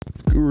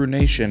Guru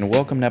Nation,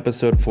 welcome to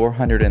episode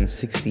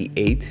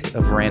 468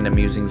 of Random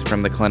Musings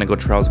from the Clinical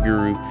Trials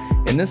Guru.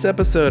 In this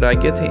episode, I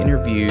get to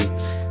interview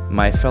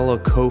my fellow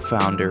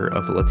co-founder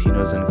of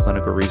Latinos in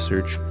Clinical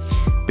Research,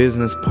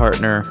 business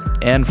partner,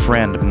 and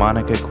friend,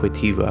 Monica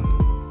Quitiva.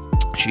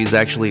 She's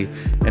actually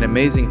an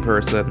amazing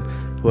person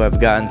who I've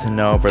gotten to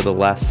know over the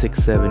last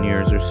 6-7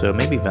 years or so,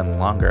 maybe even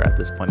longer at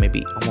this point,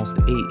 maybe almost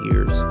 8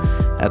 years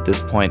at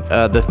this point.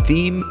 The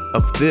theme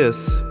of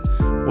this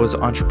was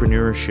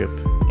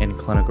entrepreneurship in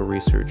clinical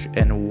research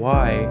and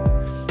why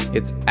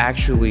it's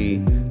actually,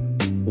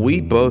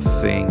 we both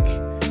think,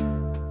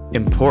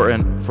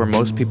 important for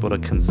most people to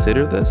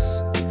consider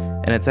this,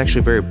 and it's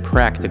actually very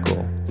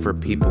practical for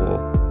people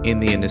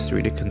in the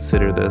industry to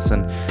consider this.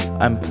 And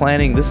I'm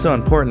planning, this is so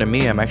important to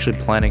me, I'm actually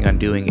planning on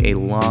doing a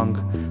long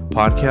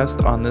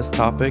podcast on this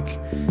topic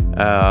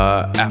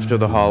after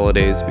the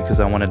holidays,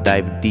 because I want to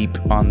dive deep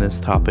on this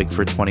topic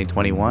for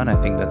 2021.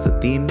 I think that's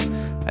a theme.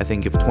 I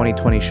think if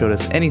 2020 showed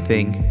us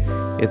anything,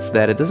 it's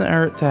that it doesn't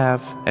hurt to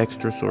have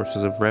extra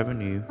sources of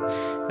revenue,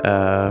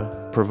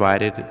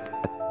 provided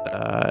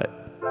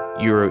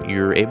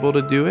you're able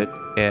to do it.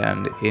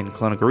 And in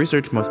clinical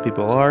research, most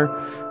people are.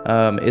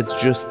 It's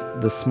just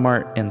the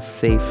smart and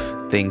safe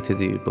thing to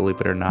do,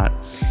 believe it or not,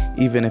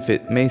 even if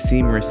it may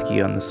seem risky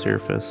on the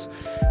surface.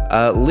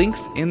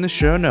 Links in the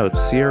show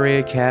notes: CRA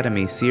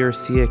Academy,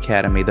 CRC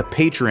Academy, the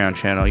Patreon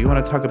channel. You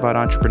want to talk about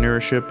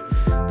entrepreneurship?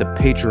 The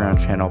Patreon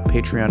channel,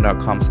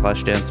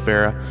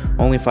 patreon.com/dansfera.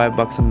 Only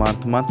 $5 a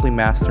month, monthly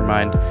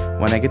mastermind.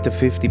 When I get to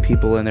 50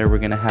 people in there, we're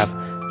going to have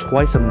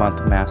twice a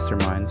month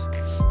masterminds.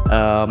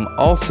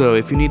 Also,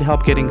 if you need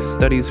help getting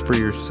studies for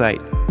your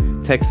site,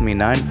 text me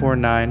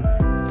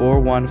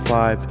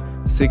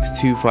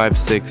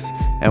 949-415-6256.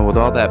 And with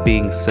all that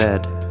being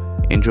said,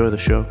 enjoy the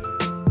show.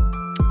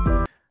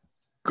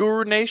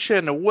 Guru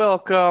Nation,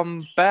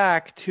 welcome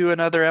back to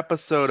another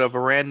episode of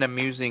Random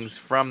Musings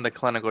from the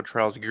Clinical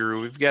Trials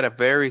Guru. We've got a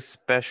very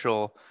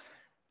special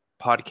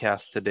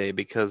podcast today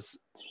because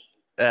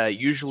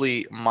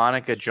usually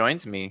Monica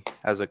joins me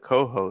as a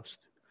co-host,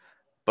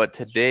 but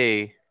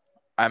today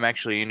I'm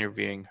actually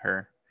interviewing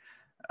her.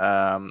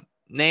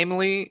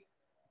 Namely,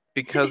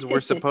 because we're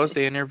supposed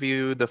to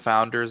interview the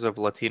founders of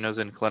Latinos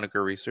in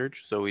Clinical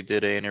Research. So we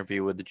did an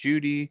interview with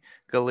Judy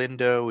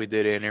Galindo. We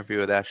did an interview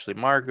with Ashley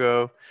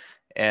Margot.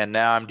 And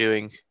now I'm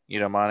doing,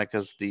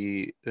 Monica's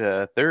the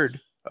third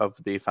of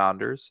the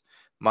founders.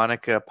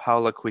 Monica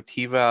Paula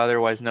Quitiva,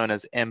 otherwise known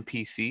as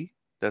MPC.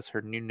 That's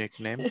her new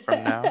nickname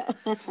from now.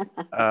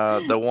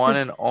 The one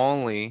and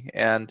only.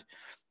 And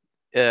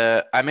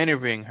I'm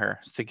interviewing her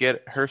to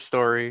get her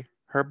story,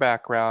 her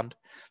background,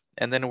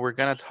 and then we're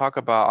going to talk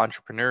about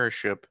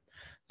entrepreneurship,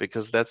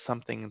 because that's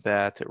something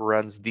that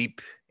runs deep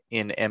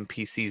in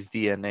MPC's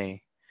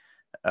DNA.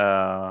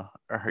 Her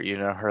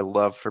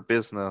love for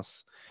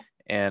business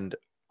and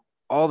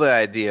all the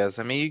ideas.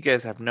 I mean, you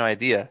guys have no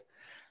idea.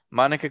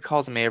 Monica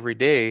calls me every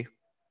day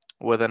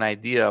with an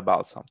idea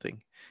about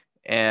something.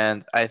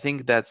 And I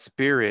think that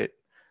spirit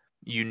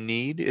you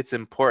need, it's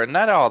important.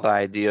 Not all the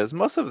ideas,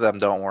 most of them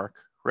don't work,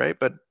 right?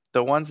 But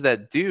the ones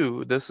that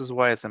do, this is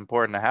why it's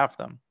important to have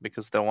them,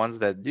 because the ones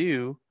that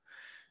do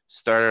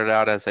started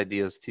out as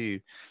ideas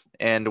too.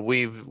 And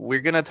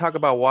we're going to talk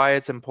about why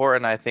it's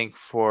important, I think,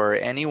 for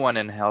anyone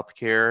in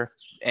healthcare,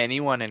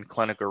 anyone in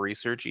clinical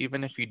research.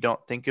 Even if you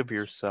don't think of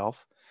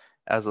yourself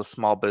as a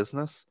small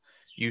business,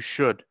 you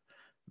should,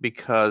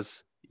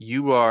 because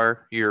you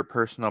are your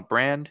personal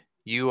brand,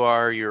 you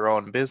are your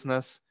own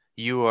business,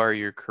 you are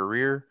your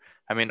career.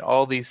 I mean,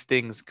 all these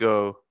things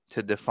go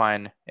to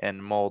define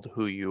and mold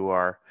who you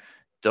are.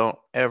 Don't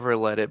ever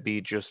let it be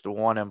just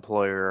one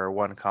employer or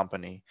one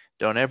company.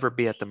 Don't ever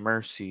be at the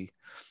mercy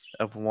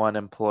of one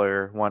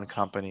employer, one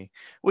company.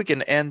 We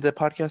can end the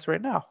podcast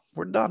right now.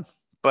 We're done.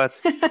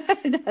 But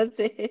that's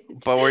it.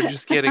 But we're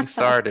just getting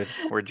started.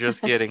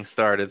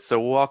 So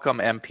welcome,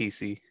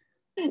 MPC.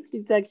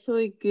 It's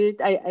actually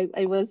good.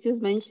 I was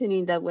just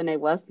mentioning that when I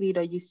was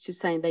little, I used to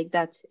sign like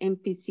that,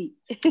 MPC.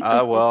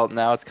 Well,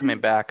 now it's coming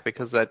back,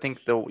 because I think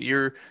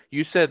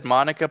you said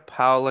Monica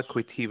Paula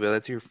Quitiva.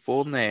 That's your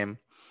full name.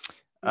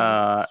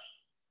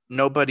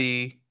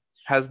 Nobody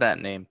has that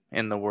name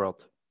in the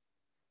world.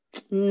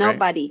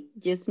 Nobody,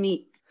 right? Just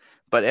me.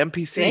 But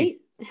MPC,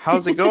 great.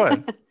 How's it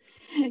going?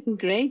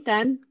 Great,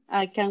 Dan.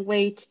 I can't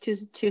wait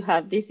to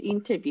have this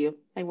interview.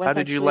 How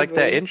did you like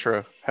that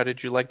intro?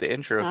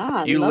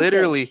 You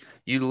literally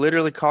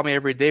call me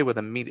every day with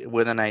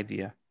an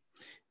idea,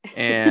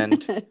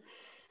 and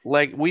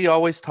like we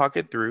always talk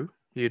it through.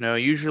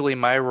 Usually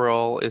my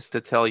role is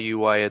to tell you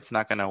why it's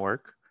not going to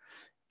work,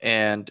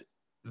 and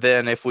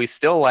then if we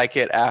still like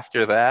it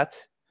after that,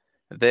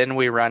 then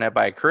we run it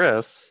by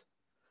Chris,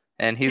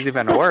 and he's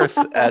even worse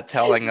at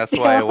telling us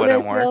why it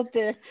wouldn't work.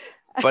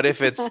 But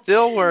if it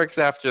still works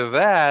after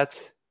that,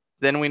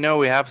 then we know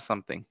we have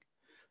something.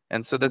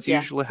 And so that's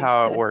usually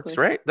how it works,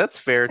 right? That's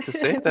fair to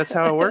say. That's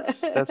how it works.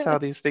 That's how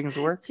these things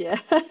work.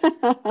 Yeah.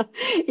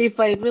 If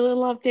I really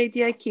love the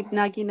idea, I keep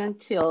nagging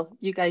until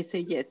you guys say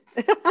yes.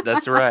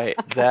 That's right.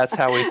 That's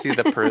how we see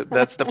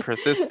that's the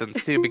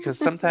persistence too, because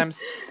sometimes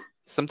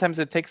Sometimes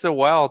it takes a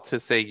while to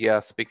say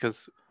yes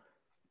because,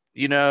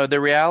 the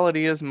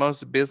reality is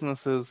most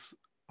businesses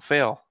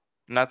fail,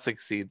 not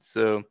succeed.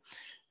 So,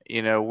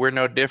 we're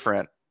no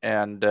different.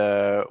 And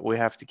we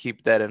have to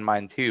keep that in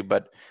mind too.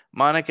 But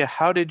Monica,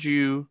 when did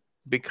you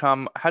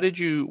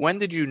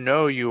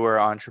know you were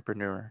an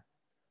entrepreneur?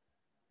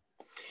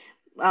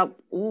 Oh,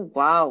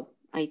 wow.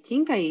 I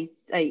think I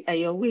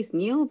always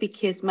knew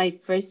because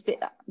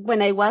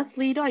when I was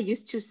little, I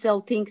used to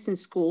sell things in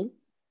school.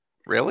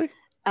 Really?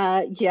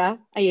 Yeah,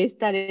 I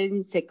started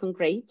in second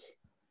grade.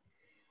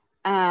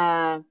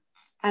 Uh,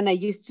 and I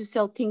used to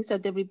sell things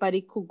that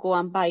everybody could go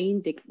and buy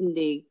in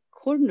the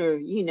corner,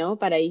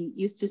 but I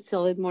used to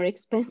sell it more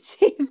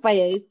expensive, but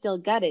I still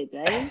got it,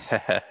 right?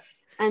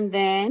 And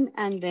then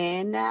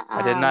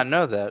I did not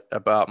know that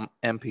about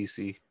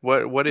MPC.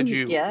 What did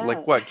you yeah.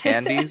 like? What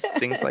candies,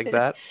 things like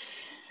that?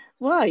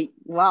 Well,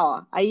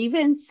 wow. I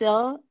even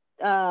sell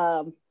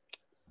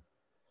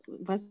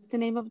what's the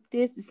name of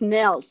this?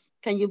 Snails.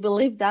 Can you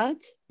believe that?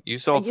 You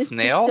I sold used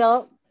to snails?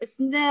 sell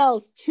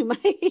snails to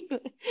my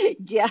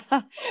yeah.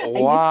 I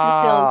used to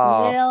sell Wow.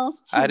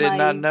 snails to I did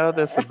not my know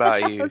this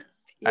about you.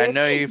 I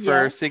know you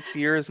for yeah. 6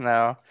 years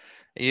now.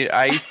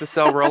 I used to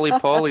sell roly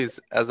polies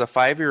as a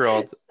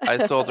 5-year-old. I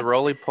sold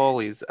roly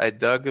polies. I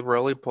dug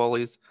roly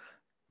polies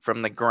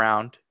from the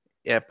ground.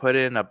 Yeah, put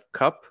it in a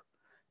cup,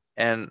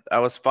 and I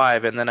was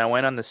 5. And then I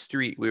went on the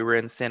street. We were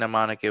in Santa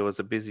Monica. It was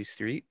a busy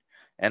street,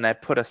 and I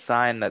put a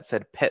sign that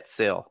said pet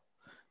sale.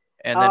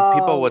 And then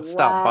people Oh would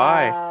stop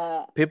by.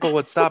 wow. People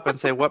would stop and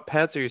say, "What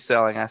pets are you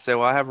selling?" I say,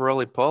 "Well, I have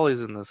roly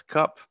polies in this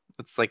cup.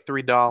 It's like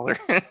 $3."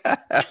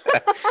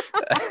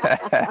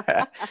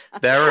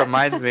 That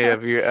reminds me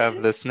of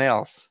the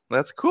snails.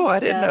 That's cool. I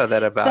didn't Yeah. know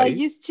that So I about you.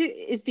 used to,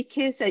 it's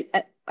because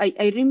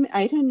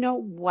I don't know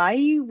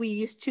why we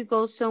used to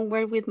go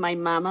somewhere with my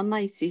mom and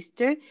my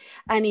sister.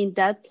 And in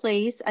that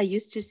place, I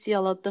used to see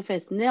a lot of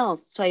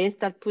snails. So I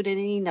started putting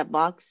it in a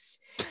box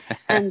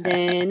and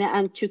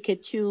took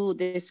it to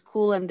the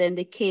school. And then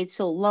the kids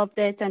all loved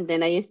it. And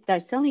then I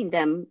start selling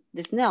them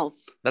the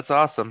snails. That's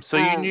awesome. So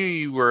you knew Um,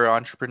 you were an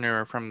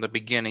entrepreneur from the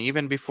beginning.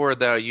 Even before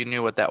that, you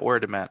knew what that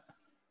word meant.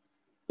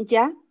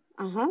 yeah.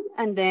 Uh-huh.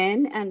 And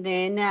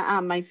then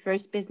my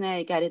first business,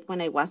 I got it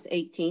when I was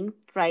 18,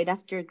 right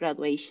after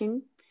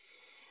graduation.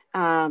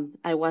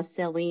 I was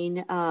selling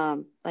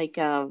like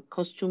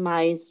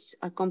customized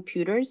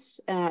computers.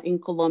 In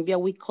Colombia,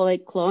 we call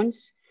it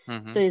clones.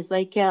 So Hmm. it's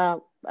like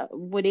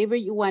whatever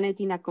you wanted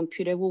in a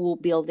computer, we will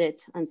build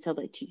it and sell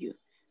it to you.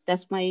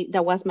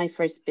 That was my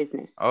first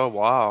business. Oh,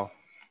 wow.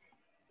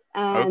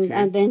 And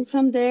Okay. then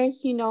from there,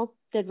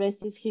 the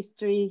rest is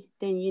history.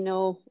 Then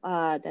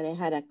that I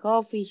had a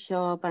coffee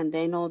shop and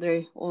then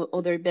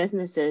other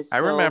businesses. I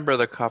So remember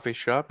the coffee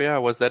shop. Yeah,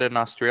 was that in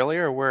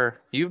Australia or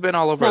where? You've been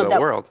all over no, the that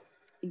world.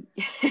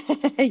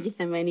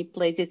 yeah, many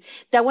places.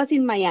 That was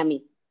in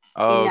Miami,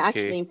 in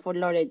actually Okay. in Fort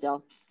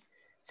Lauderdale.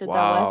 So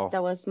that was Wow.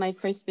 that was my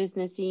first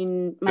business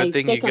in Good my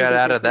thing you second got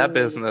out of business that in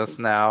business Miami.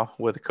 now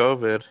with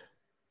COVID.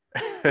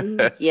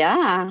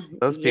 Yeah,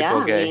 Those yeah.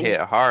 people I get mean, hit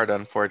hard,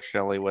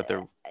 unfortunately, with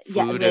their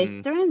yeah, food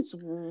and restaurants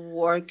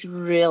work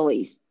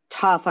really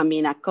tough. I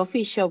mean, a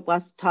coffee shop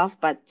was tough,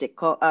 but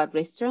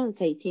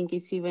restaurants, I think,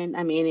 is even.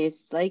 I mean,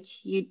 it's like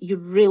you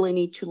really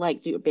need to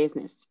like do your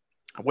business.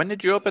 when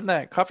did you open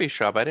that coffee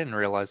shop? I didn't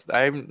realize.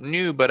 I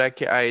knew, but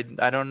I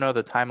don't know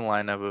the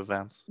timeline of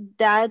events.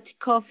 That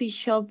coffee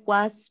shop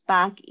was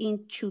back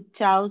in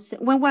 2000.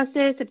 When was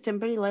it?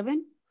 September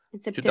 11?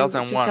 In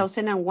September 2001.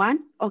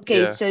 2001?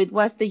 Okay, Yeah. so it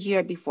was the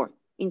year before,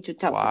 in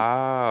 2000.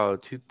 Wow,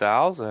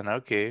 2000.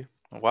 Okay.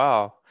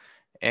 Wow.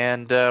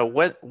 And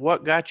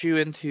what got you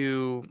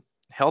into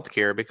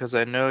healthcare? Because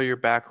I know your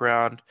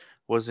background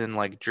was in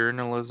like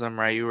journalism,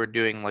 right? You were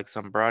doing like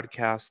some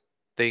broadcast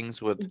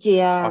things with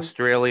Yeah,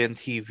 Australian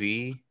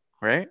TV,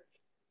 right?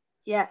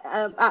 yeah.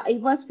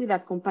 It was with a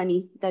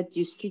company that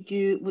used to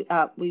do,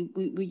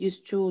 we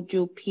used to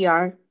do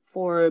PR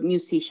for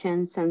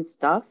musicians and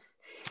stuff.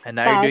 And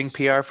now you're doing But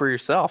PR for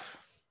yourself.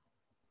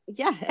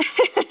 yeah.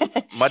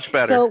 Much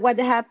better. So what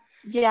happened?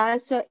 Yeah,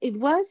 so it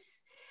was,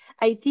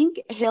 I think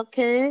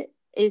healthcare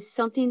is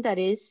something that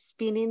is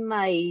been in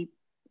my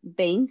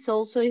veins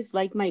also. It's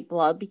like my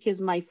blood because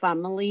my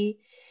family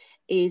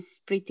is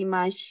pretty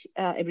much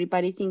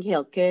everybody's in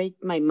healthcare.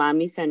 My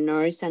mom is a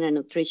nurse and a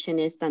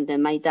nutritionist, and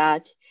then my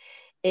dad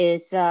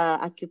is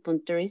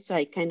acupuncturist. So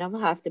I kind of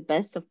have the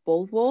best of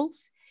both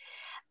worlds.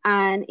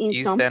 And in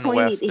East some and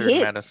point it Western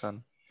hits.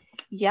 medicine.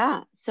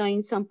 Yeah, so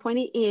in some point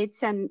it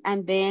hits, and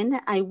then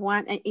I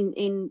want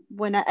in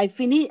when I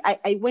finished,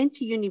 I went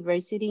to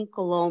university in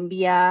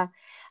Colombia,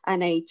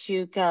 and I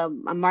took a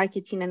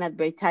marketing and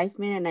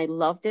advertisement, and I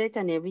loved it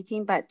and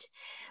everything. But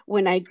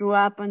when I grew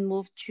up and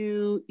moved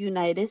to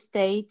United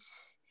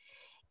States,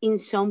 in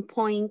some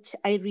point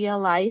I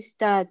realized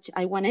that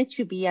I wanted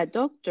to be a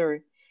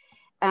doctor.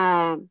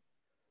 Um,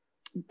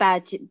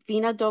 but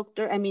being a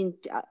doctor, I mean,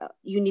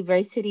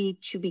 university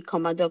to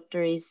become a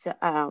doctor is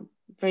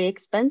very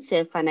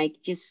expensive, and I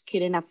just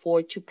couldn't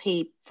afford to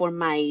pay for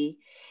my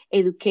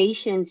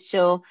education.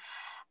 So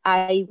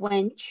I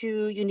went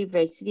to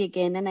university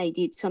again and I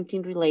did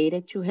something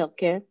related to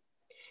healthcare.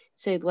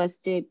 So it was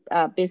the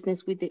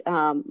business with the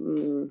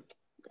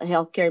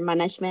healthcare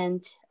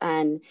management,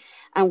 and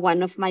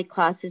one of my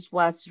classes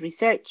was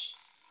research.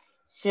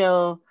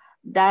 So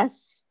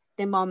that's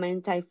the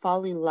moment I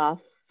fall in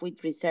love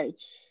with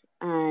research,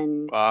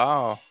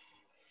 Wow.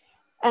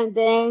 and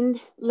then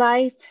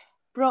life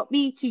brought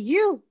me to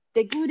you,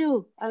 the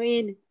guru. I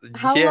mean,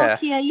 how Yeah.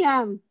 lucky I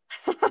am.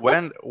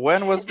 When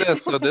was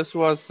this? So this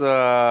was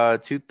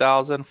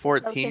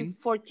 2014.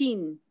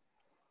 2014.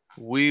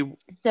 We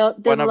So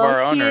the One of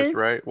our luck owners, is,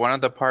 right? One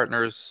of the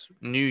partners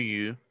knew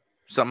you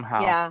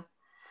somehow. yeah,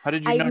 How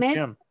did you I know met.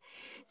 Jim?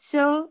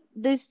 So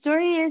the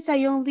story is,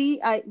 I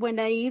when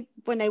I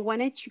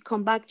wanted to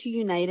come back to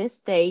United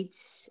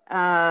States,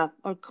 yeah,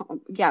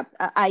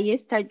 I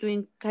start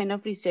doing kind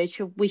of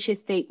research of which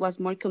state was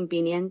more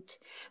convenient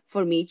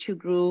for me to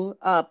grow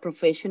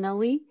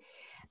professionally.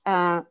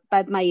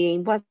 But my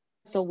aim was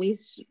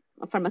always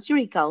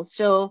pharmaceutical.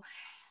 So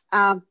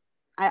um,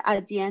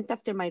 at the end,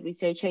 after my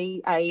research,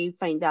 I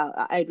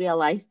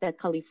realized that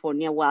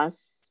California was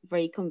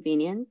very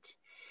convenient,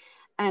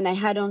 and I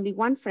had only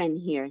one friend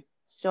here.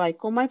 So I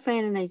call my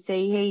friend and I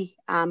say, "Hey,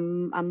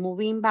 I'm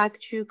moving back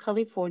to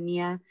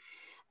California.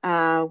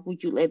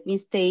 Would you let me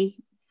stay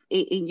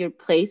in your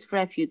place for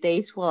a few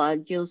days while I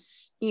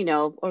just,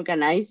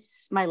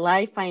 organize my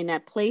life, find a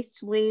place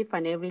to live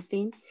and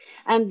everything?"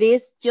 And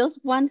this just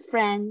one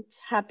friend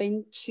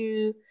happened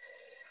to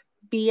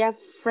be a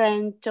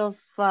friend of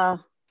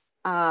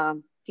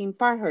Tim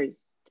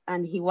Parhurst,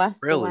 and he was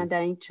the one Really?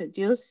 that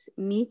introduced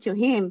me to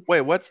him.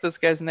 Wait, what's this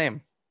guy's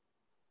name?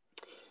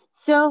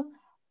 So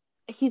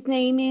his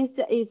name is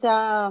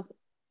can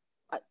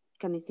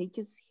I say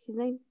just his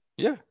name?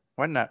 Yeah,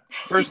 why not?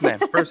 First name,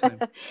 first name.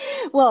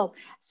 Well,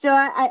 so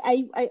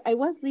I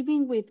was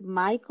living with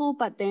Michael,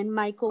 but then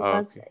Michael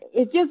was, Okay.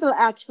 it's just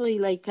actually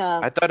like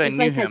I thought I it's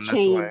knew like a him, that's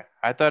chain. why.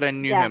 I thought I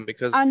knew Yeah. him Oh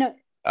because no.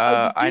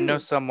 Oh, you I know do?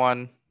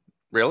 someone,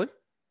 really?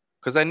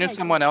 Because I knew Yeah, you.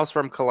 someone else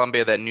from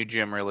Colombia that knew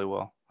Jim really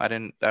well. I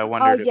Oh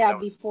wondered if yeah,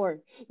 that was, before.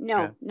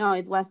 yeah. No,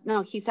 it was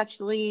no. He's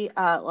actually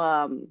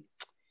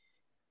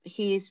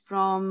he's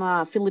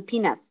from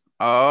Filipinas. He's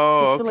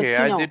Oh, okay.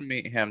 I did Filipino.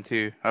 meet him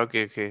too.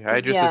 Okay, okay.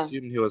 I just Yeah.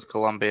 assumed he was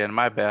Colombian.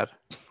 My bad.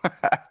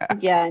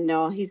 Yeah,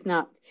 no, he's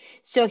not.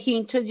 So he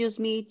introduced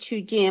me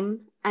to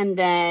Jim, and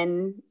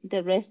then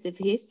the rest of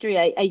history.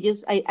 I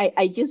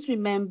just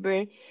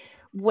remember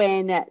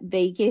when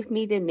they gave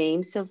me the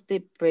names of the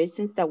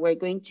persons that were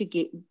going to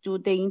do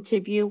the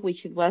interview,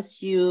 which it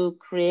was you,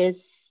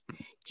 Chris,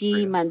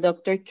 Jim, and Chris.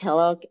 Dr.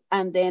 Kellogg.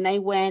 And then I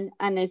went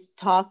and I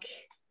stalked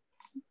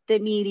the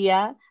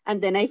media,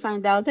 and then I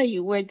found out that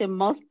you were the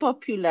most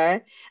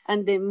popular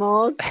and the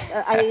most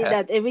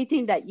that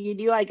everything that you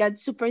knew. I got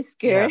super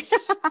scared.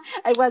 Yes.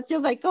 I was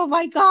just like, oh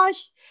my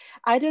gosh,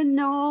 I don't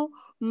know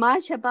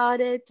much about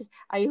it.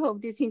 I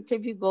hope this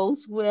interview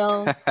goes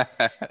well.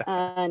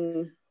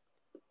 And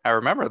I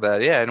remember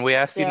that, yeah. And we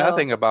asked you so,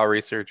 nothing about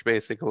research,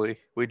 basically.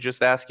 We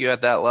just ask you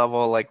at that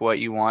level, like what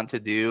you want to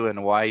do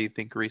and why you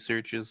think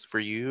research is for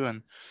you.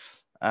 And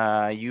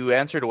you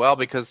answered well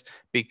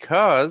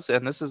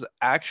and this is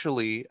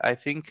actually, I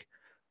think,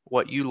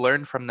 what you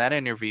learned from that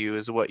interview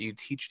is what you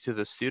teach to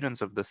the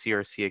students of the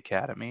CRC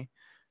Academy,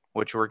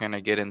 which we're going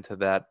to get into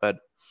that. But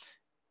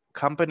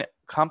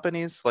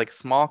companies, like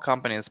small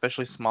companies,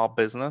 especially small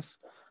business,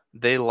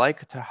 they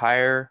like to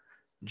hire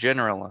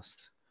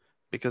generalists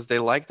because they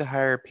like to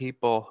hire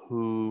people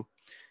who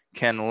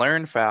can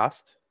learn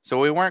fast. So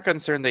we weren't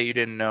concerned that you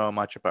didn't know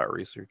much about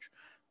research.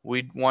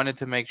 We wanted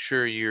to make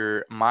sure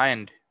your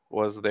mind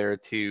was there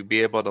to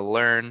be able to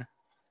learn,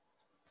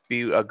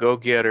 be a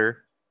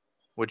go-getter,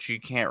 which you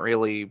can't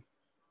really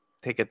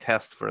take a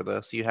test for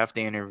this. You have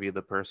to interview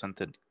the person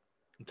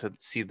to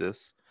see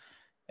this.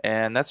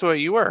 And that's what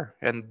you were.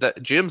 And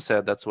Jim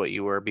said that's what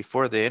you were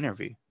before the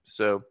interview.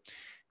 So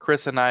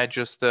Chris and I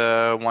just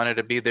wanted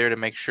to be there to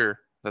make sure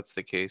that's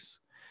the case.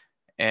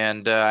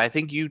 And I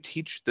think you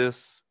teach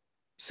this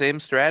same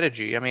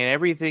strategy. I mean,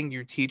 everything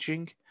you're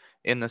teaching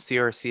in the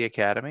CRC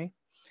Academy,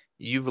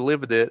 you've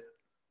lived it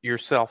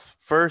yourself,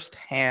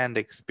 first-hand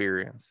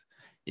experience.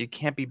 You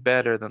can't be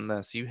better than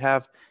this. You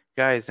have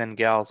guys and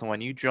gals,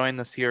 when you join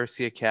the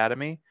CRC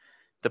Academy,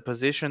 the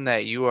position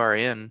that you are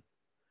in,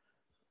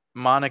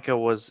 Monica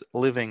was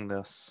living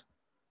this,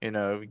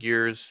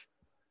 years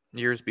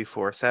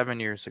before, 7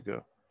 years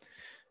ago,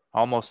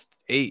 almost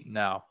 8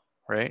 now,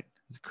 right?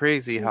 It's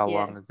crazy how yeah.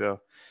 long ago.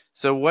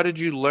 So what did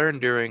you learn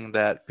during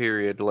that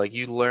period? Like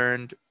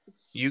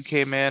you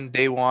came in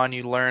day one,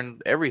 you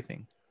learned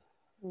everything.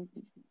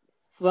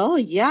 Well,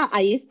 yeah,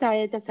 I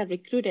started as a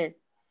recruiter,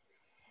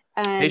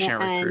 and Patient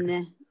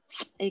recruiter.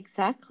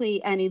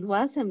 exactly, and it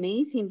was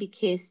amazing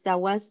because that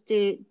was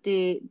the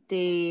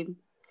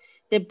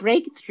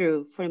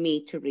breakthrough for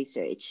me to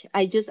research.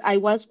 I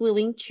was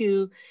willing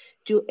to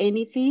do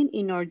anything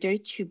in order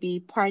to be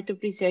part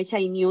of research.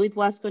 I knew it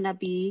was gonna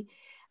be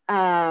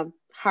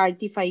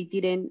hard if I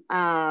didn't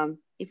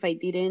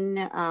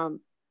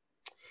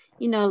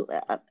you know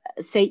uh,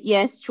 say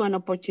yes to an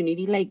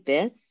opportunity like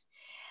this.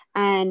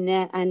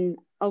 And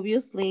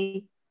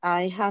obviously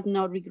I have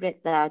no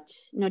regret that,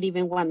 not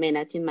even 1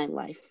 minute in my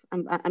life.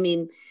 I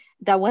mean,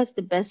 that was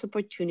the best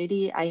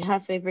opportunity I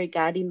have ever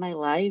got in my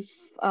life,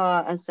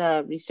 as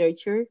a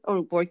researcher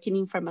or working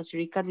in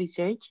pharmaceutical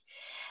research.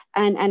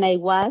 And I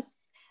was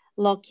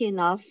lucky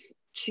enough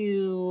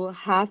to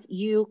have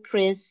you,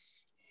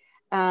 Chris,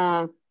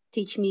 uh,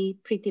 teach me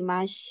pretty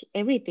much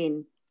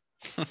everything.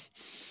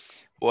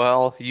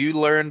 Well, you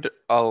learned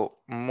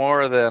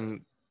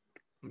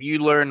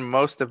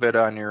most of it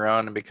on your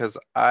own because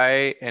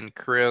I and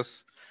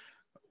Chris,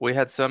 we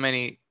had so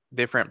many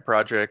different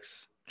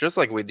projects, just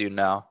like we do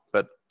now,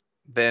 but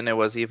then it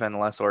was even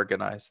less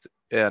organized.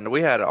 And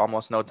we had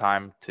almost no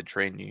time to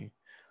train you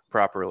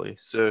properly.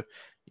 So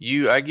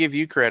I give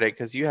you credit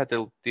because you had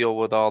to deal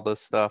with all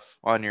this stuff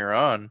on your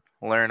own,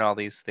 learn all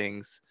these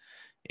things.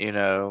 You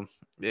know,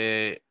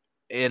 eh,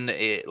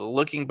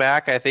 looking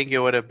back, I think it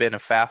would have been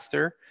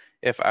faster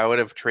if I would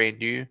have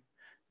trained you,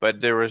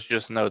 but there was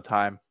just no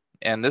time.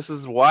 And this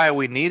is why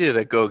we needed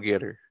a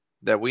go-getter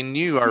that we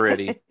knew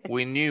already.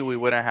 We knew we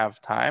wouldn't have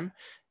time.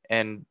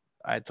 And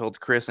I told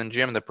Chris and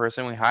Jim, the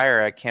person we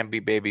hire, I can't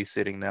be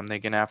babysitting them. They're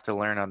going to have to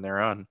learn on their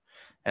own.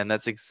 And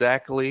that's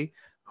exactly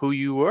who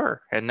you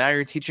were. And now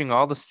you're teaching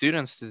all the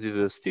students to do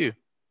this too.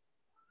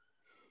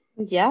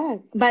 Yeah,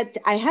 but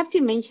I have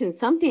to mention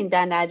something,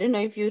 Dan. I don't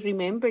know if you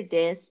remember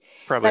this,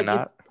 Probably but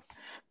you not.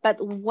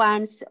 but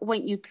once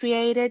when you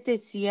created the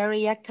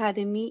CRA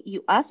Academy,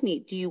 you asked me,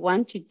 "Do you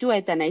want to do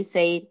it?" And I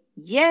said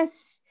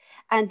yes,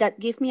 and that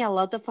gave me a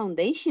lot of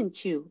foundation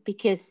too,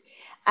 because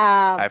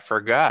uh,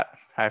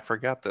 I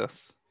forgot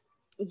this.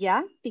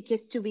 yeah,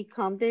 because to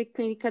become the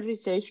clinical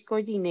research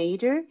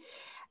coordinator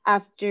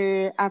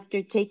after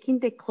taking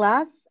the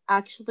class,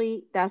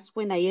 actually that's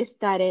when I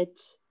started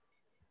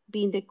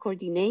being the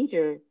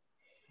coordinator.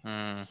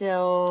 Hmm.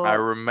 I So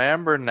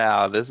remember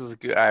now. This is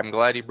good. I'm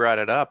glad you brought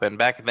it up. And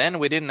back then,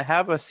 we didn't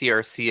have a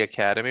CRC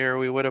Academy, or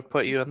we would have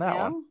put you in that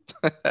one.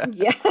 no,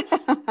 yeah,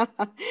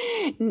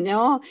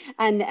 no,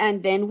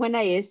 and then when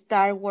I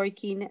start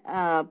working,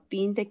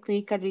 being the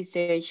clinical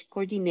research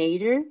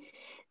coordinator,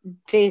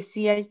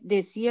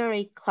 the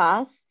CRA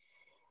class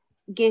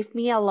gave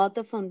me a lot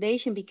of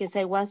foundation because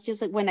I was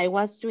just like when I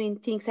was doing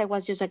things, I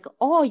was just like,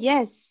 oh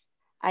yes,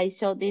 I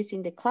saw this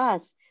in the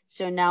class,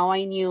 so now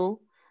I knew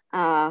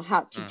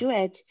how to Hmm. do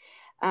it,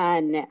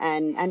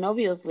 and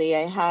obviously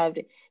I have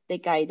the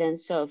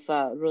guidance of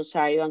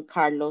Rosario and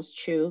Carlos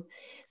too,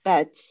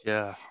 but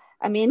Yeah.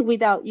 I mean,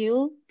 without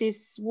you,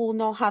 this would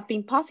not have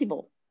been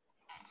possible.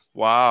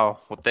 Wow.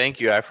 Well, thank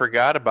you. I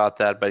forgot about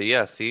that. But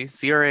yeah, see,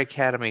 CRA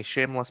Academy,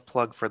 shameless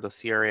plug for the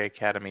CRA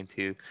Academy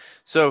too.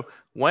 So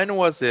when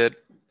was it?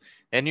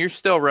 And you're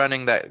still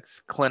running that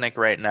clinic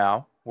right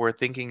now. We're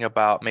thinking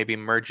about maybe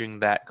merging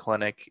that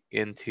clinic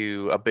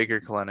into a bigger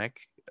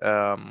clinic,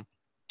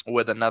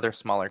 with another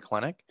smaller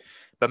clinic.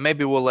 But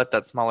maybe we'll let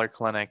that smaller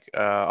clinic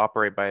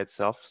operate by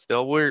itself.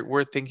 Still,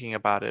 we're thinking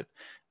about it.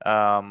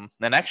 And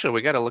actually,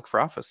 we got to look for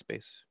office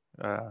space.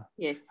 Uh,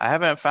 Yes. I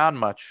haven't found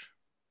much,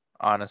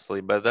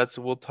 honestly, but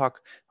we'll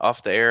talk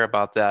off the air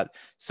about that.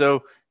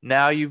 So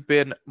now you've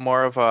been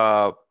more of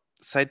a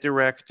site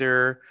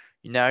director.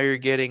 Now you're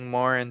getting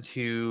more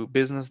into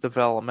business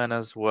development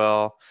as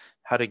well,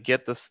 how to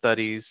get the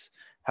studies,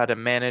 how to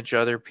manage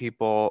other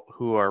people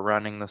who are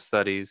running the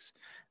studies,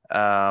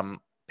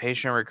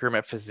 patient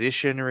recruitment,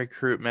 physician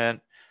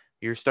recruitment.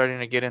 You're starting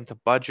to get into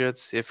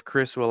budgets. If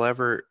Chris will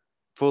ever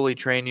fully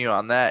train you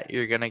on that,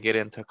 you're going to get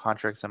into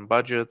contracts and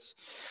budgets.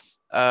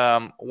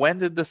 When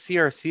did the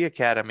CRC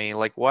Academy,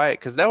 like why?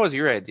 Because that was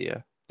your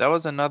idea. That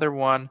was another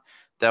one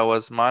that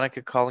was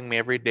Monica calling me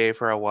every day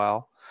for a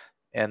while.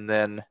 And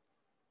then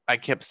I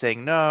kept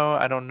saying, no,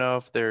 I don't know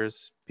if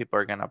there's people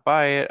are gonna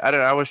buy it. I don't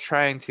know. I was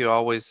trying to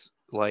always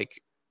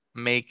like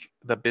make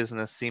the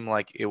business seem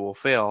like it will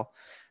fail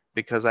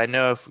because I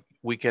know if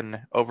we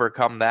can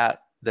overcome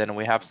that, then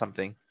we have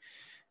something.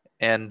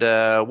 And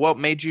what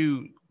made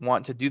you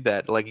want to do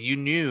that? Like you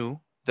knew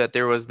that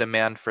there was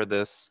demand for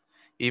this,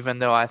 even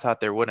though I thought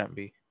there wouldn't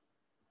be.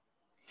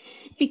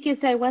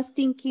 Because I was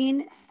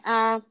thinking,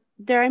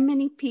 there are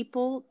many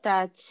people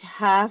that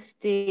have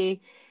the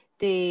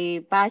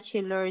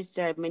bachelors.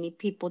 There are many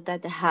people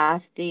that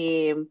have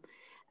the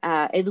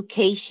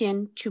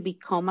education to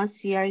become a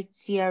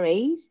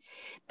CRAs,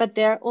 but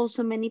there are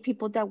also many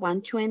people that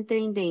want to enter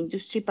in the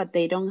industry, but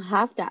they don't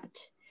have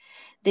that.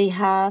 They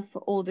have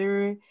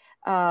other,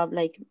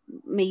 like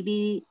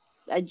maybe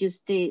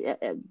just the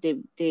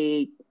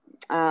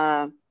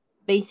uh,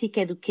 basic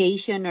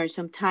education, or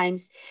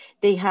sometimes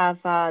they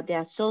have the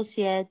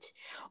associate,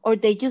 or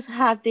they just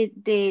have the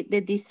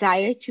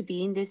desire to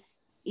be in this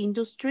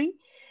industry.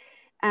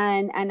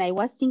 And I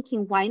was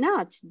thinking, why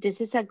not?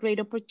 This is a great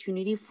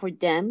opportunity for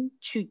them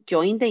to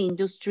join the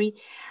industry.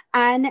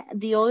 And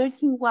the other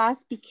thing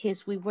was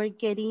because we were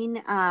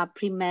getting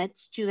pre-med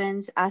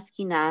students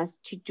asking us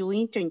to do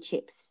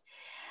internships,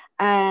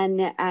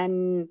 and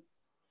and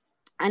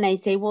and I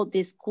say, well,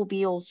 this could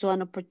be also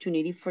an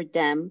opportunity for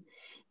them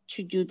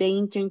to do the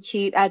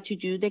internship, to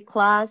do the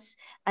class,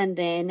 and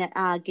then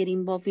get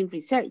involved in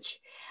research.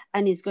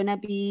 and it's gonna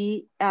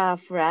be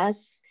for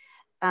us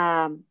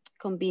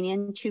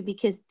convenient too,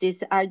 because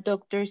these are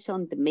doctors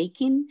on the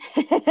making,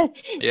 so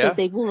Yeah.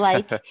 they will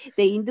like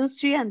the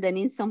industry, and then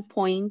in some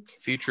point,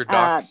 Future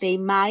docs. they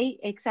might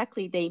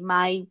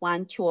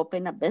want to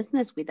open a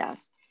business with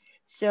us.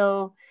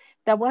 So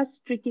that was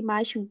pretty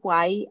much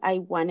why I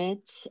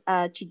wanted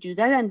to do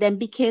that, and then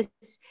because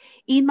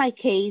in my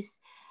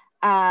case,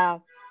 uh,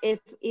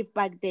 if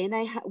back then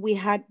we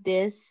had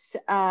this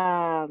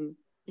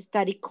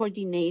study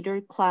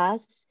coordinator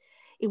class,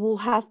 it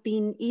would have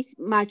been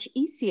much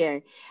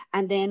easier.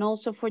 And then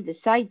also for the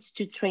sites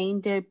to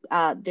train their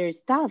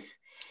staff,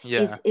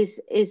 Yeah.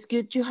 is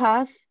good to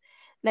have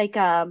like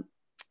a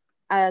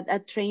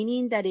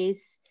training that is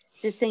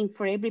the same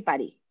for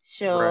everybody. Right.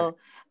 So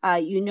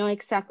you know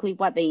exactly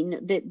what they know,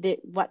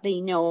 what they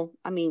know.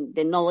 I mean,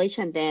 the knowledge,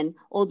 and then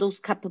all those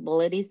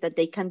capabilities that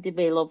they can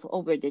develop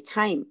over the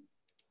time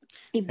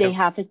if they Yep.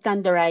 have a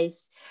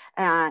standardized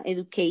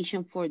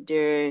education for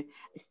their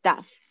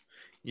staff.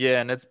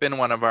 Yeah, and it's been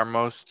one of our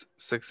most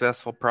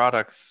successful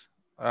products,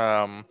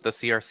 the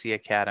CRC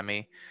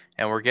Academy,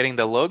 and we're getting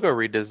the logo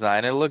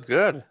redesigned. It looked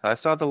good. I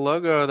saw the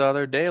logo the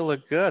other day. It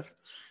looked good.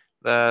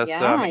 So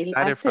Yeah, I'm I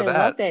excited for absolutely that.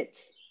 loved it.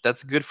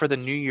 That's good for the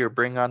new year.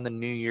 Bring on the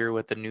new year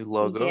with the new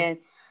logo. Yes.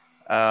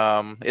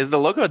 Is the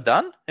logo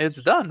done?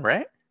 It's done,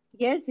 right?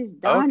 Yes, it's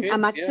done. Okay.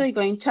 I'm Yeah. actually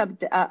going to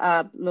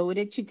upload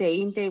it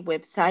today in the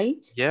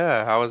website.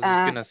 Yeah. I was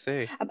just Uh, gonna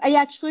say. I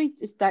actually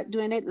start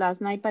doing it last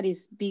night, but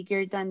it's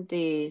bigger than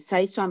the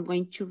size, so I'm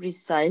going to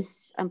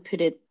resize and put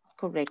it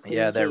correctly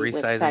Yeah, in that the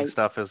resizing website.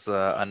 stuff is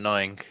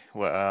annoying.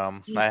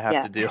 I have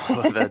Yeah. to deal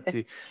with that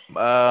too.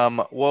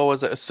 What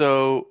was it?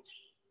 So,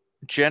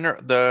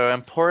 the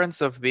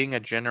importance of being a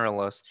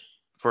generalist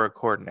for a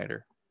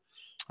coordinator.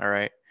 All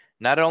right.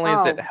 Not only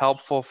is it Oh,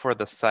 helpful for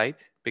the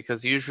site,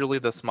 because usually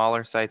the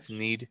smaller sites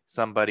need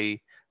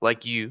somebody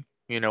like you.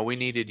 We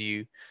needed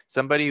you,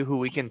 somebody who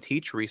we can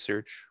teach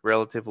research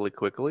relatively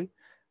quickly,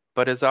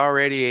 but is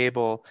already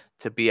able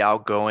to be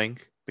outgoing,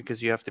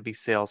 because you have to be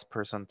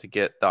salesperson to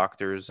get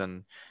doctors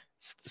and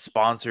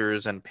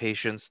sponsors and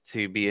patients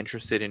to be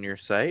interested in your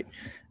site.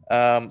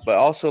 But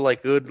also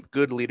like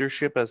good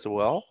leadership as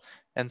well,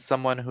 and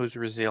someone who's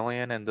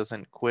resilient and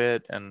doesn't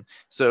quit. And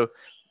so,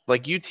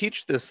 like, you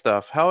teach this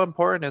stuff. How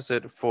important is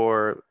it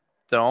for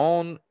the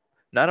own?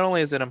 Not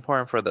only is it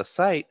important for the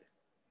site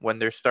when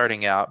they're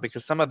starting out,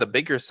 because some of the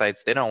bigger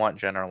sites, they don't want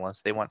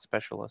generalists, they want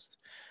specialists.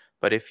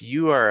 But if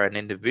you are an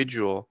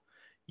individual,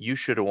 you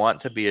should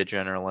want to be a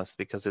generalist,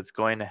 because it's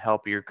going to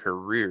help your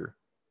career.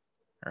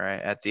 All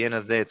right. At the end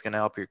of the day, it's going to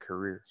help your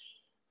career.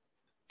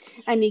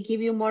 and they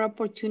give you more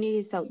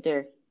opportunities out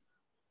there.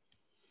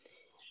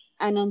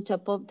 And on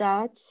top of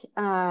that,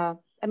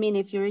 I mean,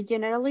 if you're a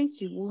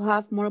generalist, you will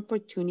have more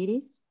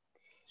opportunities.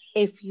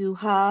 If you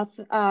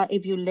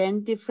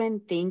learn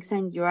different things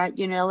and you're a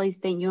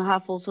generalist, then you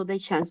have also the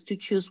chance to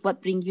choose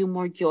what brings you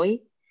more joy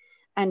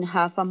and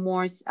have a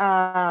more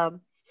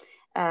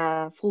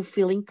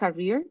fulfilling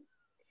career.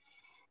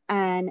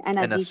 And And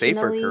a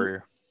safer additionally,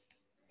 career.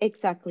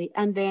 exactly.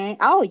 And then,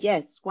 oh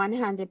yes,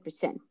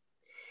 100%.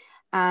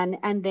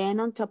 And then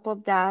on top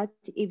of that,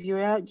 if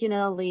you're a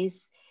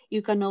generalist,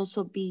 you can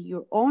also be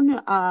your own.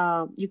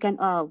 You can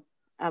uh,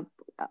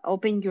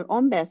 open your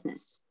own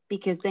business,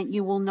 because then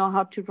you will know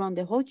how to run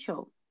the whole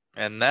show.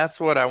 And that's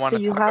what I want So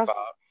to you talk have,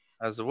 about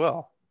as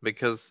well,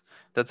 because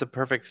that's a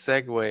perfect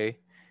segue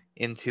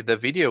into the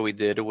video we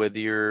did with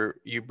you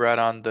brought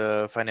on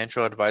the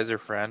financial advisor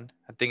friend.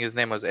 I think his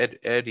name was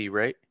Eddie,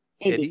 right?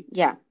 Eddie. Eddie?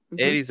 Yeah. Hmm.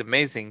 Eddie's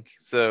amazing.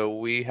 So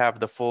we have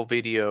the full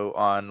video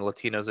on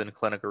Latinos in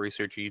Clinical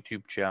Research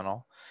YouTube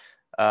channel.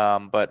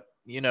 But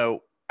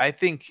I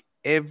think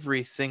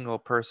every single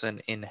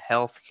person in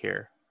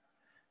healthcare,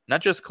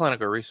 not just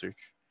clinical research,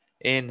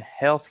 in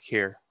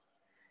healthcare,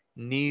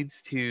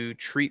 needs to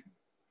treat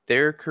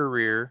their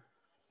career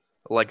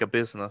like a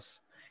business.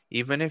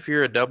 Even if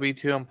you're a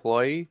W-2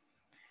 employee,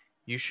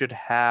 you should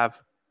have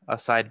a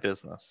side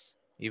business.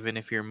 Even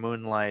if you're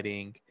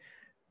moonlighting,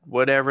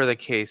 whatever the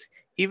case,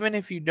 even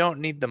if you don't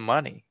need the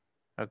money,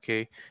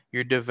 okay,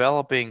 you're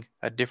developing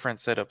a different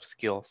set of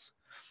skills.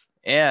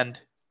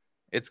 And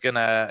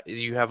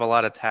you have a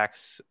lot of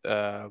tax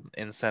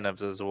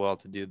incentives as well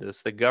to do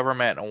this. The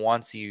government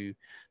wants you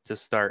to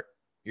start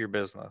your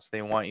business.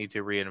 They want you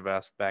to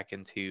reinvest back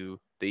into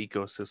the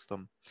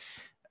ecosystem.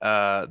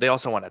 They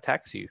also want to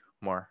tax you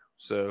more.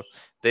 So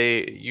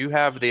you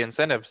have the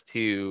incentives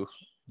to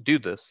do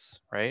this,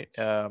 right?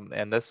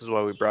 And this is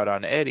why we brought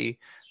on Eddie.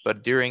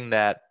 But during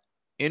that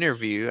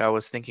interview, I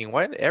was thinking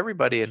what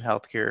everybody in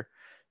healthcare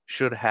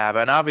should have,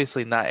 and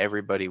obviously not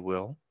everybody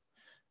will,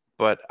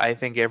 but I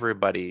think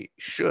everybody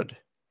should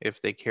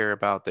if they care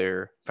about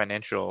their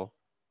financial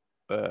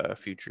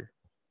future.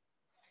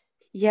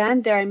 Yeah,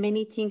 and there are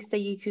many things that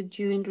you could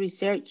do in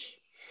research.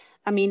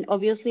 I mean,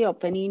 obviously,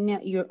 opening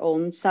your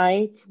own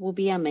site will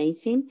be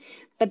amazing.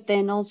 But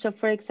then also,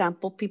 for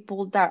example,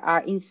 people that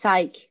are in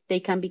psych, they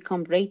can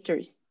become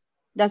raters.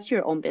 That's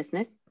your own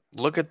business,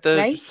 Look at the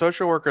right?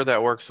 social worker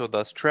that works with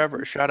us, Trevor.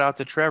 Mhm. Shout out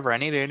to Trevor. I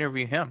need to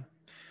interview him.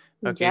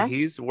 Okay, Yeah.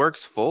 he's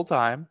works full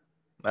time.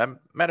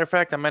 Matter of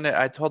fact,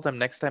 I told him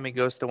next time he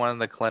goes to one of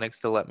the clinics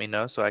to let me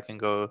know so I can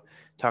go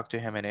talk to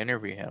him and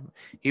interview him.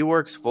 He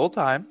works full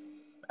time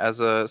as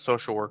a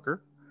social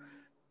worker,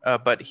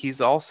 but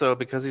he's also,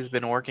 because he's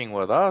been working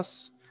with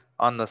us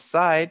on the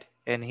side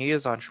and he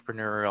is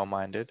entrepreneurial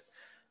minded.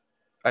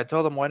 I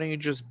told him, why don't you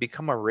just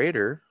become a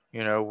rater?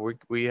 You know,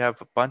 we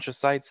have a bunch of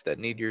sites that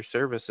need your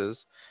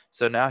services.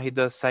 So now he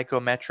does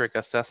psychometric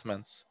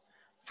assessments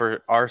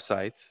for our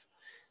sites,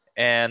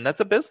 and that's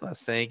a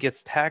business. And he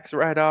gets tax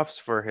write-offs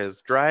for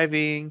his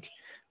driving,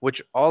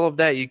 which all of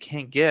that you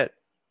can't get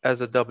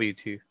as a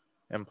W-2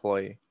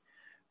 employee,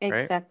 right?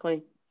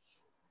 Exactly.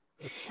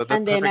 So that's a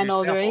And then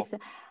perfect example.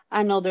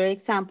 another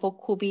example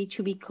could be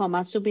to become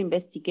a sub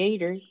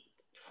investigator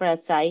for a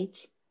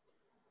site.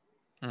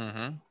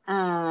 Hmm.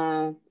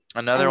 Uh,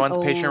 Another and one's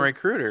patient oh,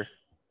 recruiter,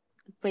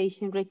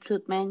 patient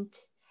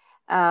recruitment,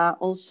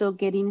 also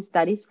getting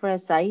studies for a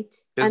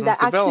site. And business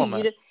that actually,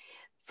 development.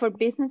 for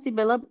business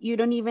develop, you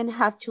don't even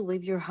have to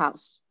leave your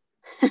house.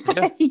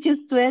 Yeah. You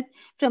just do it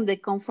from the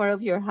comfort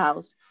of your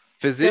house.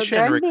 So there Physician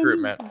are many,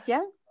 recruitment,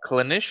 yeah,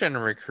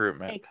 clinician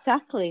recruitment.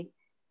 exactly,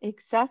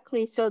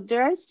 exactly. So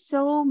there are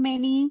so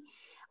many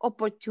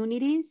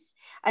opportunities,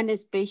 and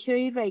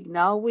especially right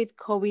now with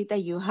COVID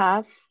that you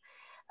have,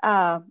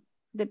 uh,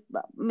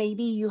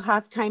 maybe you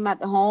have time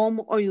at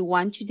home or you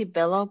want to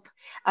develop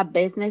a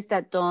business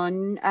that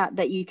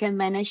you can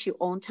manage your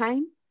own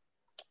time.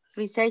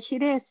 Research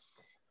it is.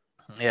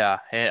 Yeah,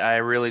 I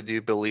really do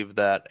believe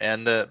that.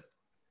 And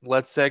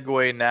let's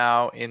segue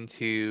now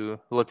into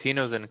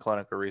Latinos in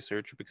clinical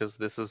research because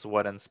this is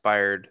what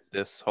inspired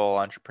this whole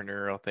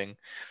entrepreneurial thing.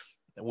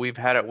 We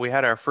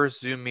had our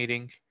first Zoom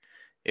meeting.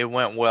 It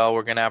went well.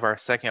 We're gonna have our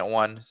second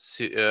one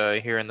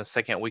here in the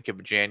second week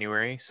of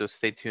January. So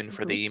stay tuned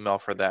for Mhm. the email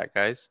for that,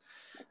 guys.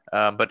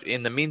 But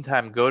in the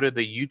meantime, go to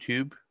the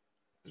YouTube,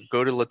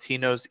 go to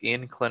Latinos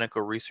in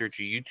Clinical Research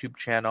YouTube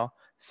channel,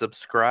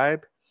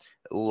 subscribe,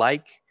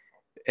 like,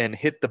 and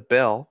hit the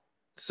bell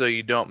so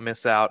you don't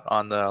miss out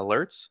on the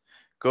alerts.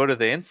 Go to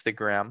the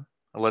Instagram,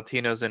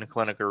 Latinos in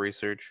Clinical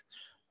Research,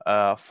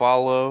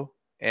 follow,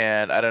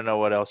 and I don't know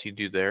what else you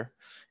do there.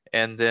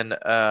 And then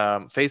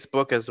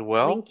Facebook as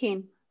well,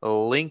 LinkedIn.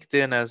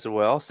 LinkedIn as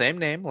well, same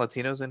name,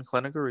 Latinos in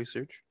Clinical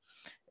Research,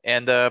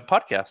 and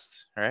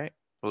podcasts, right?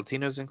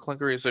 Latinos in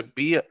Clinical Research.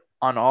 Be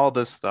on all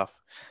this stuff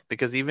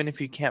because even if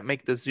you can't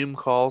make the Zoom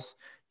calls,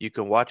 you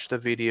can watch the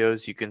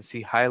videos, you can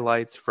see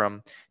highlights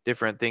from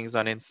different things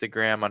on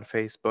Instagram, on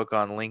Facebook,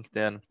 on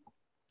LinkedIn.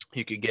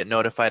 You could get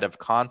notified of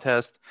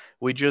contests.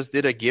 We just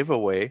did a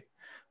giveaway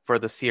for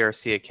the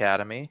CRC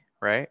Academy,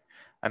 right?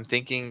 I'm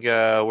thinking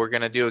we're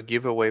going to do a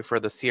giveaway for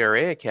the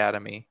CRA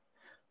Academy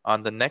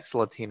on the next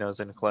Latinos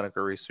in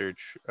Clinical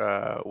Research,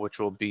 which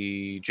will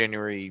be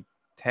January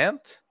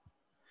 10th.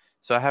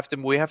 So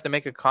we have to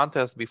make a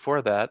contest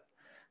before that,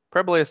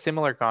 probably a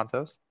similar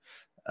contest.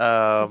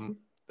 Um,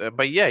 Mhm.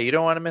 but yeah, you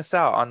don't want to miss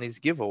out on these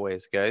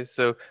giveaways, guys.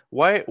 So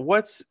what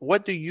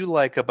do you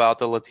like about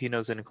the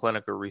Latinos in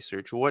Clinical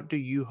Research? What do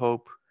you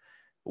hope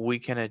we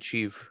can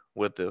achieve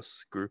with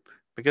this group?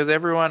 Because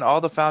all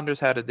the founders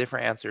had a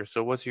different answer.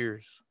 So what's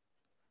yours?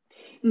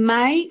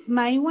 My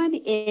one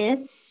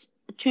is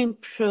to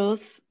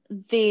improve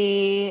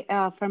the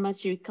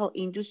pharmaceutical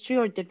industry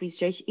or the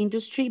research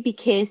industry,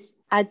 because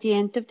at the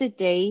end of the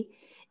day,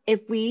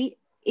 if we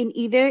in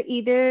either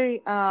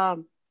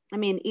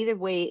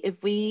way,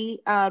 if we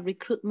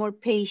recruit more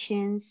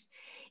patients,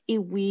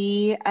 if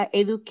we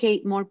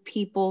educate more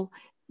people,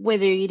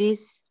 whether it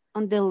is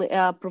on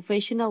the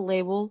professional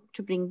level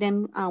to bring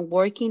them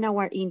work in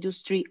our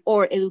industry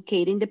or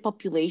educating the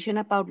population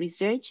about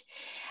research,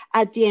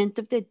 at the end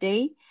of the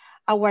day,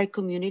 our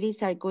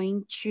communities are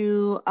going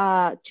to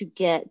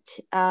get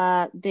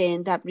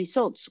then that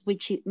results,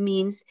 which it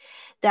means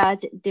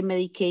that the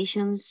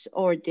medications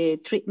or the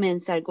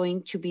treatments are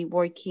going to be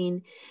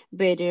working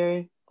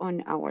better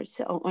on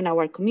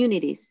our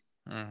communities.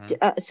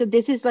 Mm-hmm. So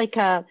this is like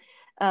a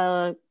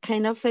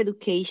kind of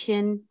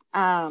education,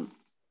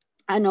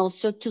 and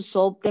also to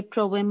solve the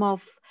problem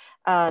of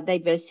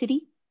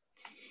diversity,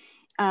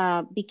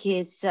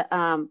 because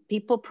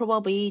people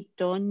probably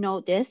don't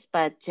know this,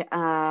 but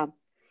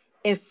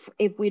if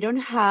we don't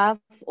have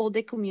all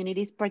the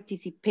communities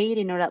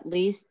participating, or at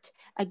least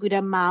a good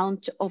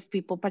amount of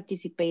people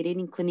participating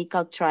in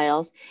clinical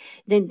trials,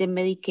 then the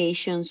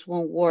medications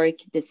won't work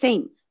the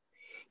same,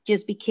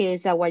 just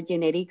because our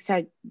genetics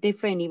are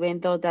different, even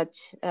though that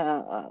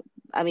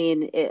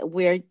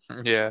we're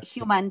Yeah.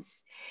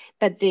 humans,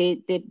 but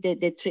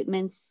the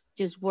treatments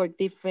just work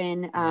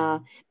different,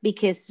 Mm-hmm.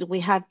 because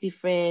we have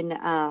different,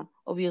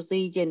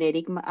 obviously,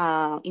 genetic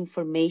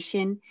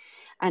information,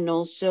 and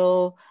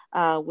also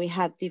we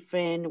have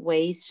different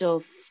ways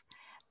of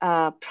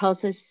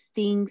process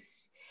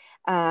things.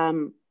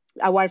 Um,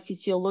 our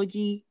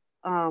physiology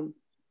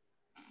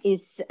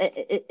is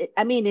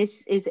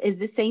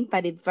the same,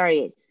 but it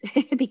varies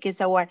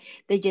because our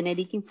the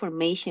genetic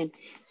information.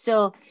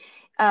 So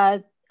uh,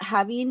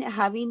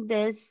 having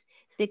this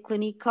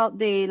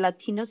the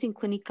Latinos in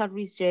clinical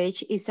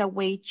research is a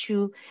way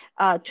to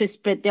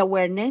spread the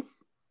awareness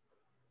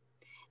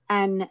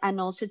and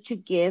also to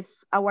give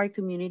our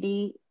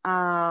community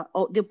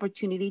the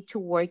opportunity to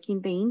work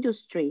in the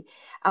industry.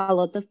 A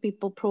lot of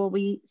people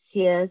probably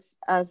see us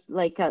as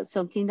like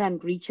something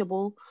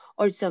unreachable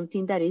or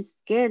something that is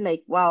scared.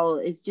 Like, wow,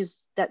 it's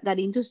just that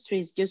industry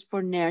is just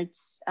for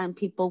nerds and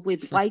people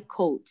with white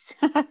coats,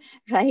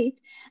 right?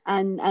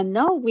 And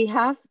no, we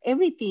have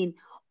everything.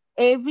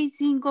 Every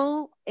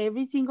single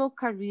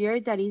career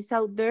that is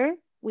out there,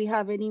 we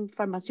have it in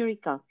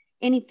pharmaceutical.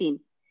 Anything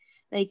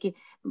like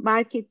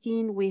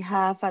marketing, we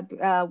have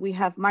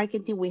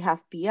marketing, we have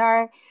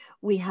PR,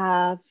 we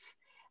have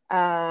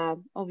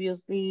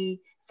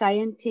obviously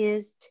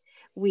scientists,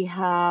 we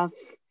have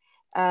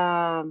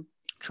um,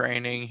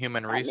 Training,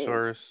 human I mean,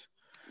 resource,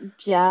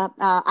 yeah,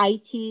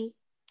 IT,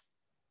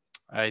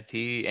 IT,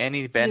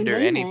 any you vendor,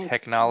 name any it. Yeah,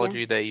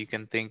 technology that you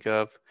can think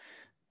of.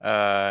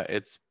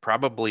 It's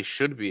probably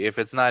should be. If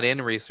it's not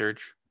in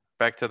research,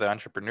 back to the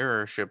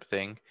entrepreneurship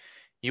thing,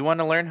 you want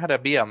to learn how to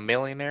be a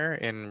millionaire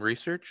in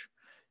research,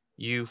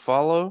 you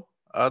follow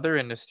other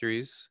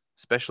industries,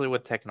 especially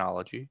with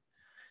technology,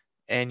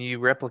 and you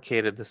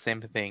replicated the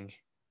same thing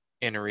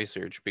in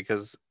research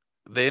because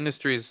the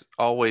industry is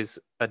always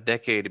a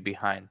decade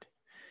behind.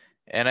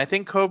 And I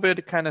think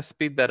COVID kind of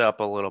speed that up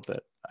a little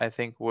bit. I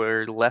think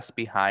we're less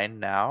behind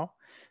now,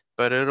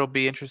 but it'll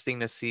be interesting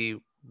to see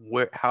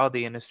how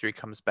the industry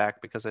comes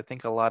back because I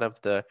think a lot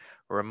of the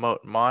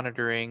remote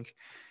monitoring,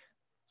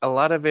 a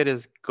lot of it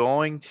is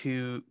going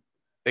to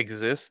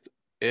exist.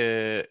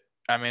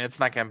 I mean, it's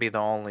not going to be the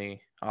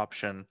only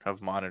option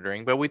of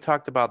monitoring, but we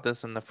talked about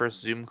this in the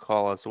first Zoom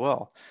call as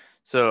well.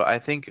 So I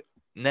think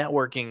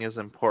networking is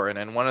important.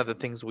 And one of the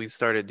things we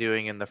started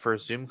doing in the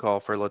first Zoom call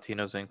for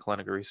Latinos in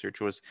clinical research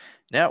was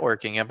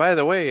networking. And by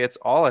the way, it's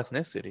all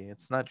ethnicity,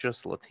 it's not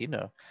just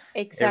Latino.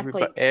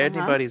 exactly. Uh-huh.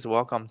 Anybody's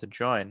welcome to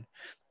join.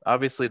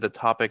 Obviously, the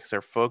topics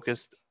are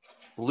focused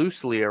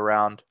loosely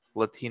around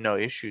Latino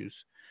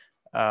issues,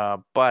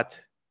 but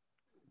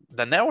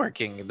the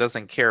networking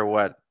doesn't care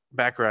what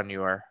background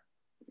you are.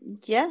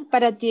 Yeah,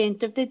 but at the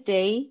end of the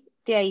day,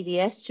 the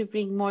idea is to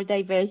bring more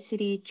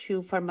diversity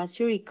to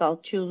pharmaceutical,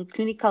 to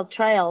clinical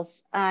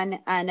trials, and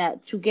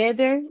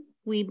together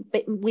we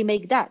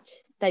make that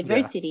Yeah.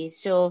 diversity.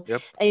 So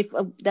Yep. if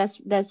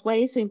that's why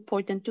it's so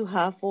important to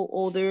have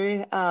all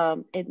other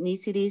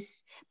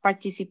ethnicities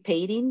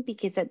participating,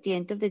 because at the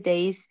end of the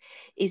day,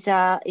 is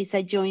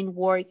a joint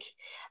work,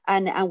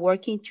 and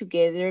working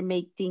together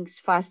make things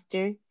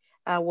faster.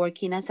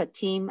 Working as a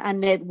team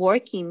and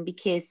networking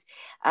because.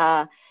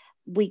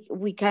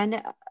 We can,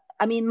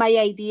 I mean, my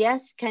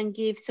ideas can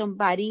give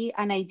somebody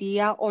an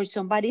idea, or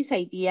somebody's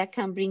idea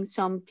can bring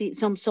some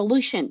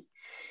solution.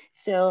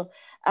 So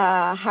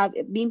have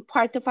being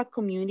part of a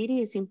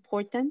community is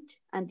important,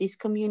 and this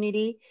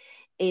community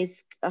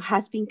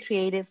has been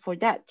created for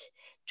that,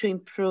 to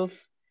improve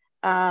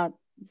uh,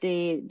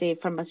 the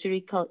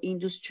pharmaceutical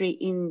industry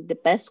in the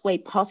best way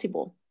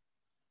possible.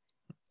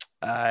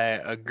 I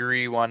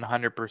agree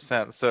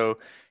 100%. So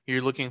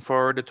you're looking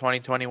forward to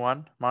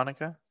 2021,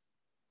 Monica?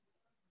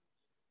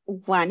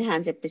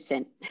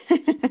 100%.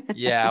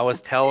 Yeah, I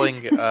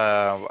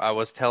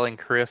was telling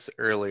Chris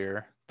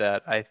earlier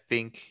that I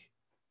think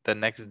the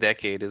next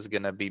decade is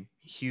going to be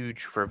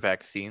huge for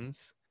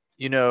vaccines.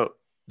 You know,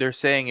 they're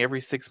saying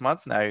every 6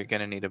 months now you're going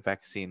to need a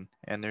vaccine,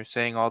 and they're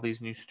saying all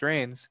these new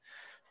strains.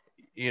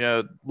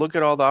 Look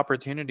at all the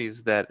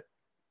opportunities that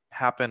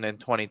happened in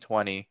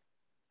 2020.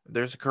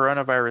 There's a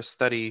coronavirus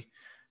study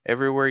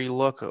everywhere you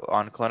look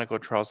on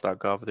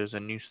clinicaltrials.gov. There's a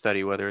new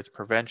study, whether it's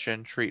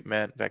prevention,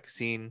 treatment,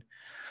 vaccine.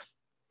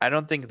 I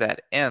don't think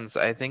that ends.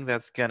 I think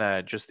that's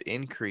gonna just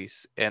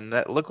increase. And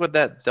that look what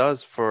that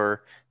does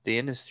for the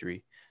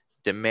industry.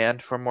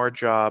 Demand for more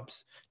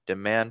jobs,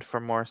 demand for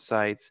more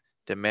sites,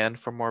 demand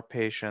for more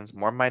patients,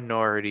 more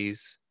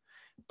minorities,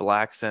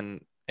 blacks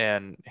and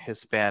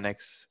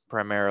Hispanics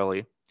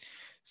primarily.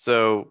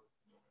 So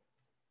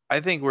I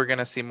think we're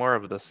gonna see more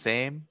of the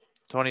same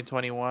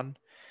 2021.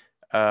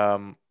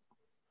 Um,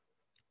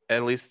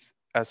 at least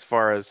as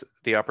far as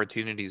the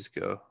opportunities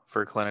go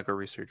for clinical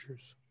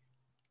researchers.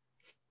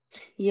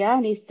 Yeah,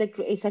 and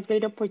it's a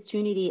great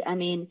opportunity. I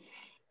mean,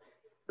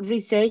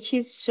 research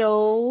is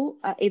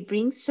it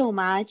brings so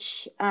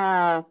much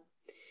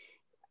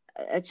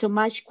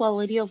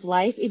quality of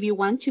life. If you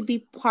want to be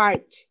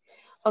part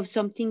of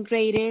something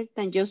greater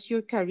than just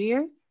your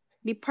career,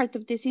 be part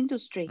of this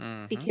industry,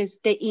 Hmm. because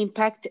the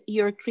impact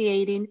you're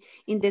creating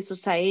in the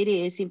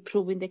society is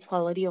improving the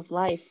quality of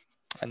life.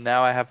 And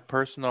now I have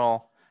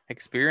personal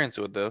experience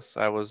with this.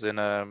 I was in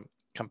a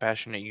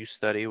compassionate use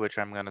study, which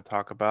I'm going to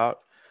talk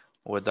about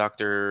with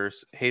Dr.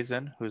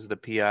 Hazen, who's the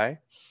PI,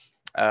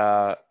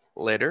 uh,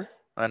 later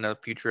in a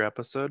future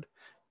episode.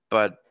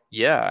 But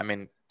yeah, I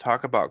mean,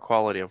 talk about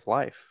quality of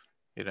life,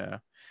 you know,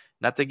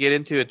 not to get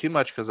into it too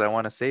much because I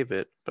want to save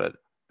it, but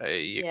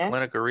Yeah.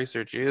 clinical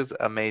research is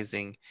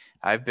amazing.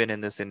 I've been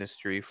in this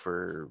industry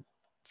for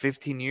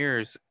 15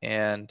 years,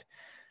 and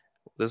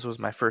this was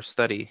my first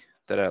study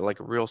that I like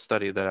a real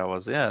study that I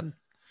was in.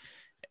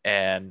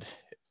 And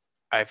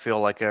I feel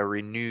like a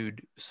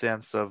renewed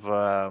sense of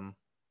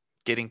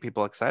getting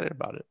people excited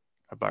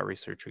about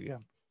research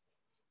again.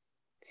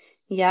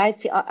 Yeah, I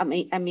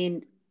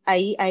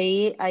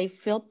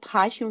feel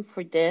passion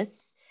for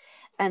this.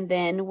 And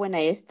then when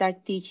I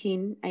start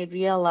teaching, I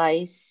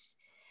realize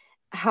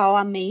how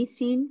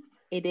amazing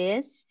it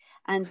is,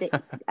 and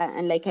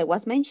and like I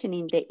was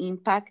mentioning, the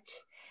impact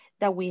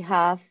that we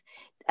have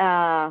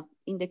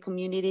in the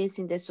communities,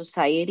 in the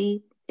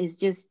society, is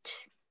just,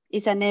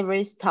 it's a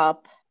never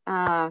stop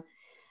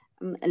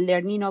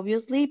learning,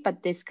 obviously,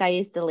 but the sky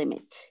is the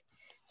limit.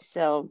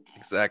 So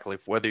Exactly.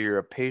 Whether you're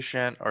a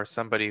patient or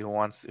somebody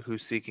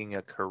who's seeking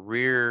a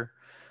career,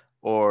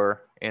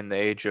 or in the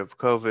age of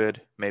COVID,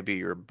 maybe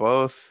you're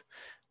both.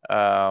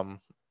 Um,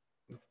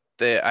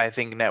 I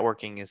think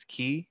networking is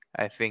key.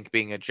 I think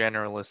being a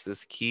generalist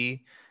is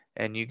key.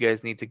 And you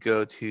guys need to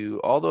go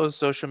to all those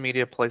social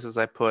media places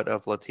I put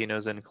of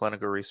Latinos in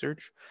clinical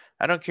research.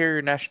 I don't care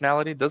your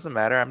nationality, doesn't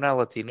matter. I'm not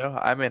Latino,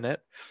 I'm in it.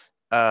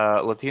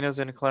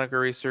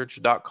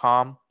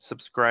 LatinosInClinicalResearch.com.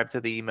 Subscribe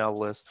to the email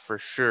list for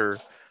sure.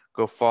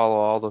 Go follow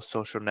all those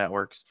social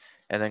networks,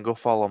 and then go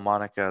follow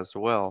Monica as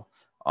well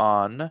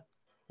on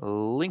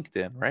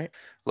LinkedIn, right?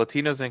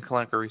 Latinos in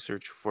Clinical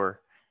Research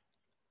for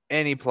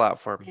any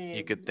platform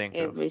you could think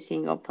of. every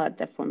single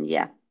platform,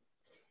 yeah.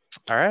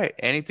 All right.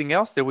 Anything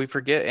else? Did we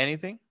forget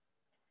anything?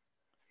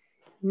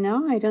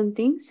 No, I don't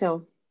think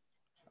so.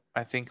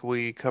 I think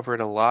we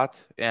covered a lot,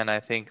 and I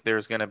think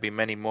there's going to be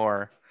many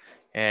more.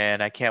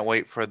 And I can't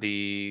wait for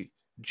the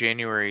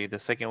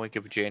second week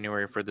of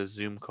January for the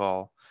Zoom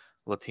call,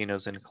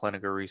 Latinos in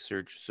Clinical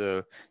Research.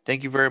 So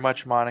thank you very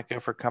much, Monica,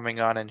 for coming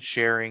on and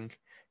sharing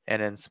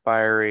and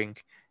inspiring.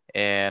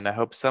 And I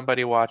hope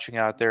somebody watching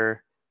out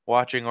there,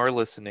 watching or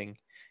listening,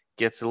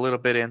 gets a little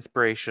bit of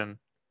inspiration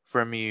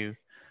from you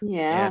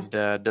Yeah, and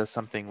does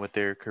something with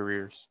their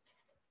careers.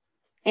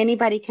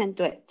 anybody can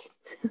do it.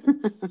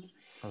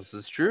 This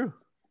is true.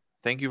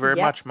 Thank you very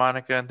Yep. much,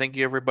 Monica, and thank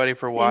you everybody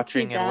for Thank you,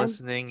 watching and Dan.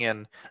 listening,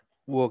 and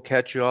we'll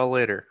catch you all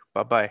later.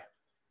 Bye bye.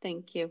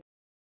 Thank you.